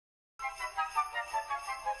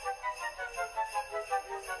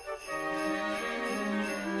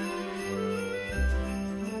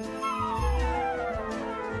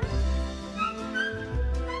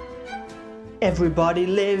Everybody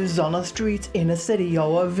lives on a street in a city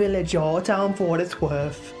or a village or a town for what it's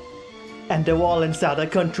worth. And they're all inside a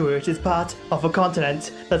country which is part of a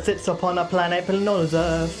continent that sits upon a planet known as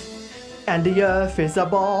Earth. And the Earth is a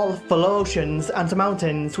ball full of oceans and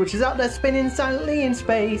mountains which is out there spinning silently in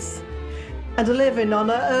space. And living on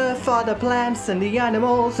the Earth are the plants and the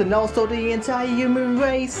animals and also the entire human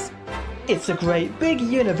race. It's a great big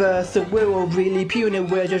universe and we're all really puny,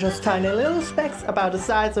 we're just tiny little specks about the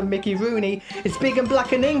size of Mickey Rooney. It's big and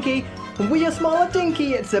black and inky, and we are small and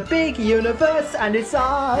dinky. It's a big universe and it's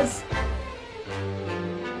ours.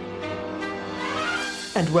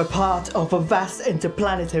 And we're part of a vast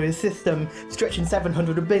interplanetary system stretching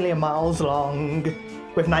 700 billion miles long.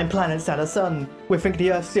 With 9 planets and a sun, we think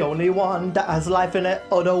the Earth's the only one that has life in it,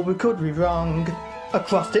 although we could be wrong.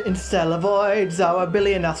 Across the interstellar voids are a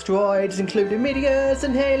billion asteroids, including meteors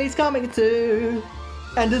and Halley's coming too.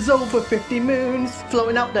 And there's over 50 moons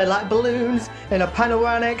floating out there like balloons in a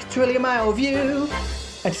panoramic trillion-mile view.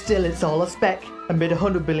 And still it's all a speck amid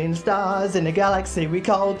 100 billion stars in a galaxy we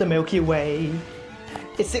call the Milky Way.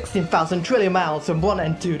 It's 16,000 trillion miles from one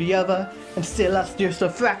end to the other, and still that's just a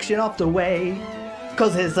fraction of the way.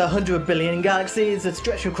 Cause there's 100 billion galaxies that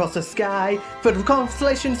stretch across the sky, filled with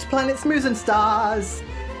constellations, planets, moons and stars.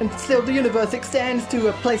 And still the universe extends to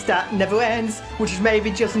a place that never ends, which is maybe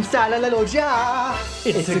just inside a little jar.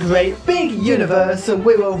 It's a great big universe and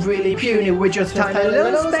we're all really puny, we're just tiny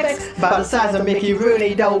little specks about the size of Mickey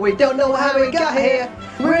Rooney, though we don't know how we got here.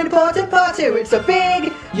 We're an important part here, it's a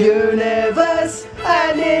big universe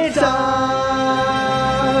and it's ours.